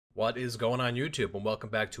What is going on YouTube? And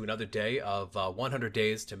welcome back to another day of 100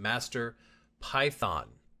 Days to Master Python.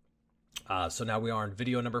 So now we are on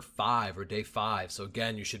video number 5 or day 5. So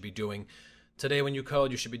again, you should be doing, today when you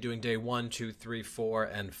code, you should be doing day 1, 2, 3, 4,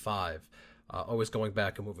 and 5. Always going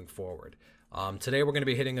back and moving forward. Today we're going to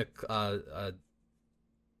be hitting a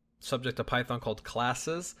subject of Python called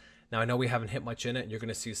classes. Now I know we haven't hit much in it, and you're going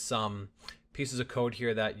to see some pieces of code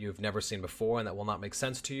here that you've never seen before and that will not make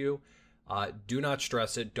sense to you. Do not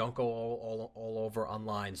stress it. Don't go all over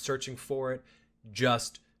online searching for it.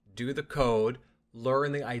 Just do the code,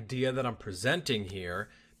 learn the idea that I'm presenting here,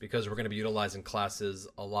 because we're going to be utilizing classes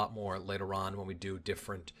a lot more later on when we do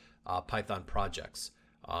different Python projects.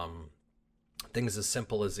 Things as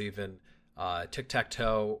simple as even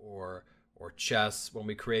tic-tac-toe or chess. When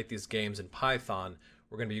we create these games in Python,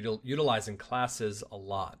 we're going to be utilizing classes a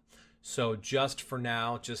lot. So just for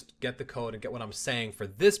now, just get the code and get what I'm saying for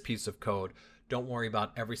this piece of code. Don't worry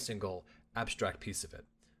about every single abstract piece of it.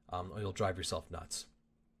 Or you'll drive yourself nuts.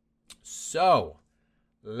 So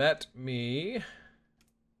let me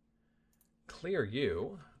clear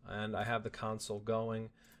you. And I have the console going.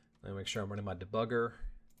 Let me make sure I'm running my debugger.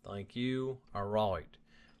 Thank you. All right.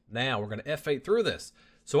 Now we're going to F8 through this.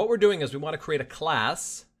 So what we're doing is we want to create a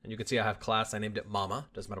class. And you can see I have class. I named it Mama.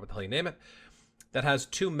 Doesn't matter what the hell you name it. That has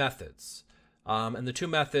two methods. And the two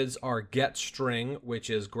methods are getString, which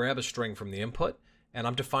is grab a string from the input, and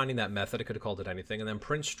I'm defining that method. I could have called it anything. And then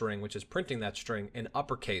printString, which is printing that string in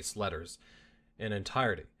uppercase letters in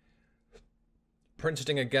entirety.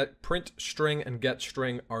 PrintString and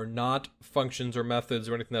getString are not functions or methods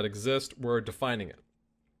or anything that exist. We're defining it.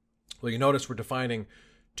 Well, you notice we're defining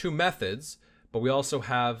two methods, but we also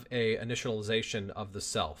have a initialization of the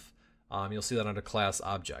self. You'll see that under class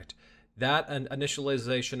object. That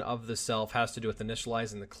initialization of the self has to do with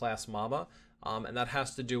initializing the class Mama, and that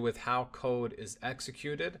has to do with how code is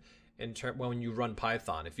executed when you run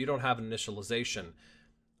Python. If you don't have an initialization,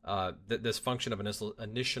 this function of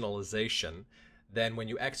initialization, then when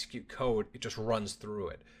you execute code, it just runs through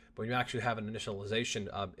it. But when you actually have an initialization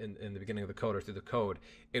in the beginning of the code or through the code,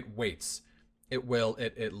 it waits.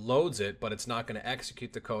 It loads it, but it's not going to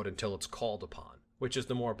execute the code until it's called upon, which is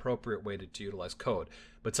the more appropriate way to utilize code.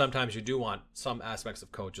 But sometimes you do want some aspects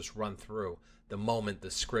of code just run through the moment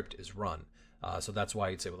the script is run. So that's why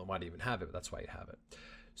you'd say, well, then why do you even have it? But that's why you have it.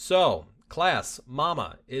 So class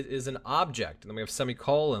Mama is an object. And then we have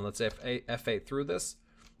semicolon. Let's F8 through this.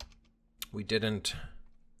 We didn't.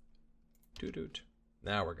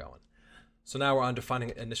 Now we're going. So now we're on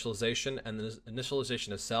defining initialization, and the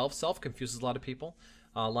initialization is self. Self confuses a lot of people.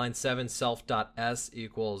 Line 7, self.s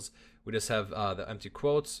equals, we just have the empty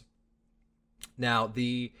quotes. Now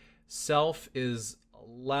the self is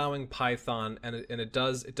allowing Python, and it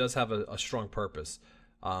does have a strong purpose.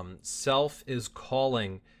 Self is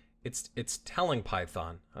calling, it's telling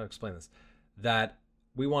Python, I'll explain this, that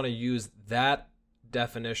we want to use that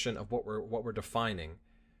definition of what we're defining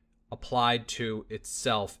applied to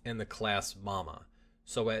itself in the class Mama.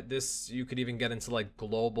 So at this, you could even get into like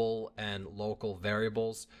global and local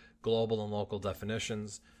variables, global and local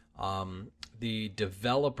definitions. The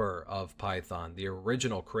developer of Python, the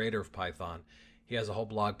original creator of Python, he has a whole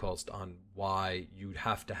blog post on why you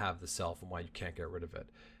have to have the self and why you can't get rid of it.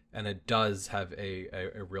 And it does have a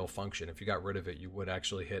real function. If you got rid of it, you would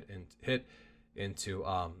actually hit into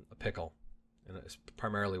a pickle, and it's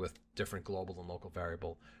primarily with different global and local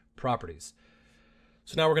variable properties.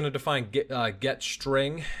 So now we're going to define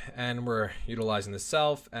getString, and we're utilizing the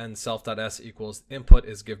self, and self.s equals input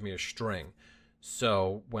is give me a string.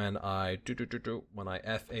 So when I when I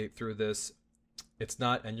F8 through this, it's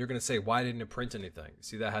not, and you're going to say, why didn't it print anything?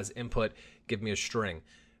 See, that has input, give me a string.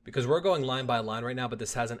 Because we're going line by line right now, but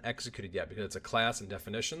this hasn't executed yet because it's a class and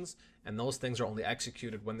definitions, and those things are only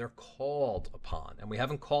executed when they're called upon. And we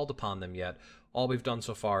haven't called upon them yet. All we've done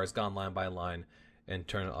so far is gone line by line in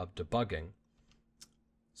terms of debugging.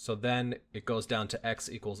 So then it goes down to x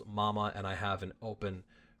equals Mama, and I have an open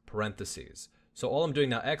parentheses. So all I'm doing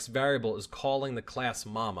now, x variable is calling the class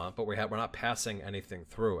Mama, but we're not passing anything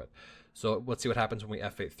through it. So let's see what happens when we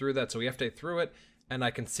F8 through that. So we F8 through it, and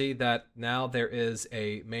I can see that now there is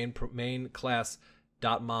a main class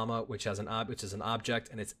 .mama, which is an object,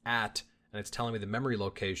 and it's and it's telling me the memory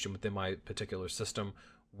location within my particular system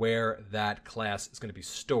where that class is going to be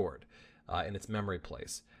stored in its memory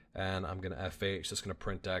place. And I'm going to F8, it's just going to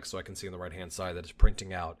print x, so I can see on the right-hand side that it's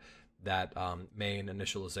printing out that main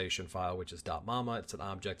initialization file, which is .mama. It's an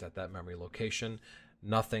object at that memory location.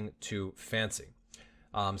 Nothing too fancy.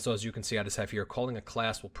 So as you can see, I just have here calling a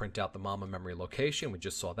class will print out the Mama memory location. We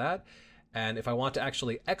just saw that. And if I want to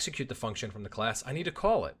actually execute the function from the class, I need to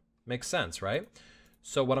call it. Makes sense, right?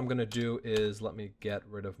 So what I'm going to do is let me get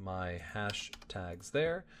rid of my hashtags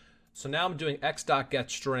there. So now I'm doing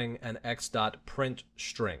x.getString and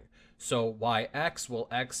x.printString. So why x? Well,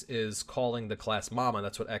 x is calling the class mama.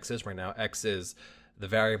 That's what x is right now. X is the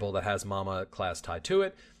variable that has mama class tied to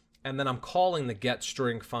it. And then I'm calling the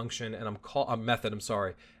getString function and method,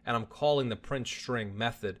 and I'm calling the printString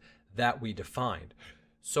method that we defined.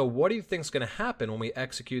 So what do you think is going to happen when we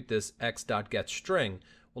execute this x.getString?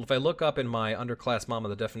 Well, if I look up in my under class mama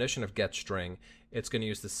the definition of getString, it's going to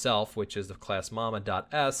use the self, which is the class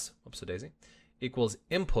mama.s, whoops-a-daisy, equals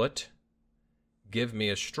input, give me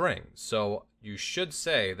a string. So you should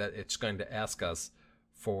say that it's going to ask us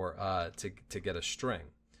for to get a string.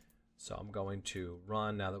 So I'm going to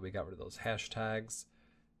run now that we got rid of those hashtags,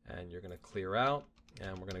 and you're going to clear out,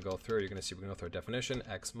 and we're going to go through. You're going to see we're going to go through our definition,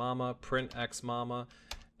 xmama, print xmama,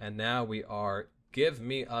 and now we are give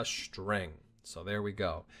me a string. So there we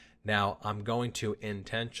go. Now I'm going to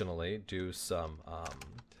intentionally do some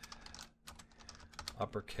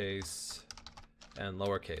uppercase and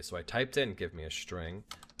lowercase. So I typed in give me a string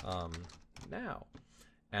now,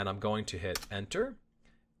 and I'm going to hit enter,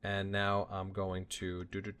 and now I'm going to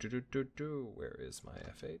where is my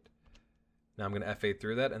F8? Now I'm going to F8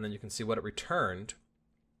 through that, and then you can see what it returned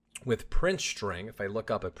with printString. If I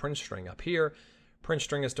look up at printString up here,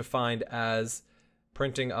 printString is defined as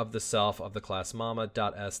printing of the self of the class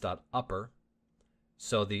mama.s.upper.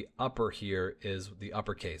 So the upper here is the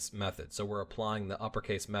uppercase method. So we're applying the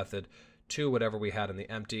uppercase method to whatever we had in the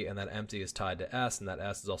empty, and that empty is tied to s, and that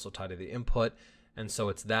s is also tied to the input. And so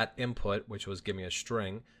it's that input, which was give me a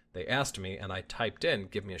string, they asked me, and I typed in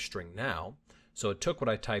give me a string now. So it took what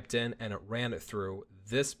I typed in and it ran it through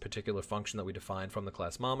this particular function that we defined from the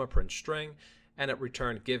class mama, printString, and it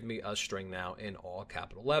returned give me a string now in all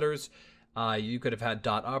capital letters. You could have had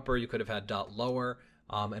 .upper, you could have had .lower,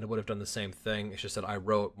 and it would have done the same thing. It's just that I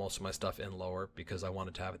wrote most of my stuff in lower because I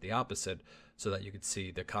wanted to have it the opposite so that you could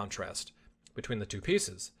see the contrast between the two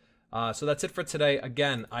pieces. So that's it for today.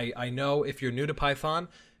 Again, I know if you're new to Python,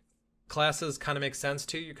 classes kind of make sense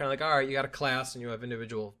to you. You're kind of like, all right, you got a class and you have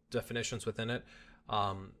individual definitions within it.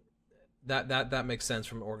 That makes sense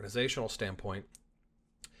from an organizational standpoint.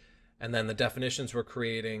 And then the definitions we're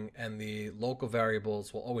creating and the local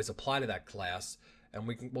variables will always apply to that class. And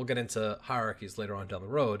we'll get into hierarchies later on down the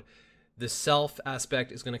road. The self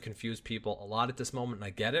aspect is going to confuse people a lot at this moment, and I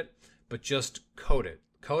get it, but just code it.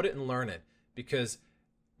 Code it and learn it.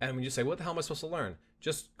 And when you say, what the hell am I supposed to learn?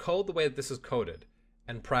 Just code the way that this is coded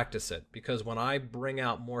and practice it. Because when I bring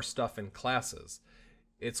out more stuff in classes,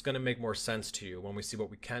 it's going to make more sense to you when we see what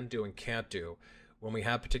we can do and can't do. When we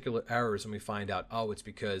have particular errors and we find out, oh, it's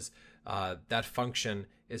because that function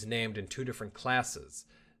is named in two different classes.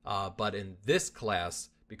 But in this class,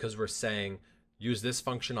 because we're saying use this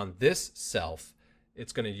function on this self,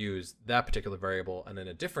 it's going to use that particular variable. And in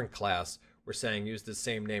a different class, we're saying use the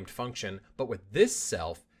same named function, but with this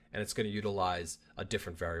self, and it's going to utilize a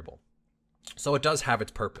different variable. So it does have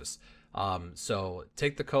its purpose. So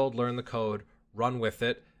take the code, learn the code, run with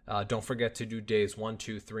it. Don't forget to do days 1,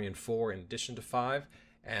 2, 3, and 4 in addition to 5.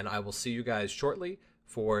 And I will see you guys shortly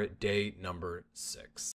for day number 6.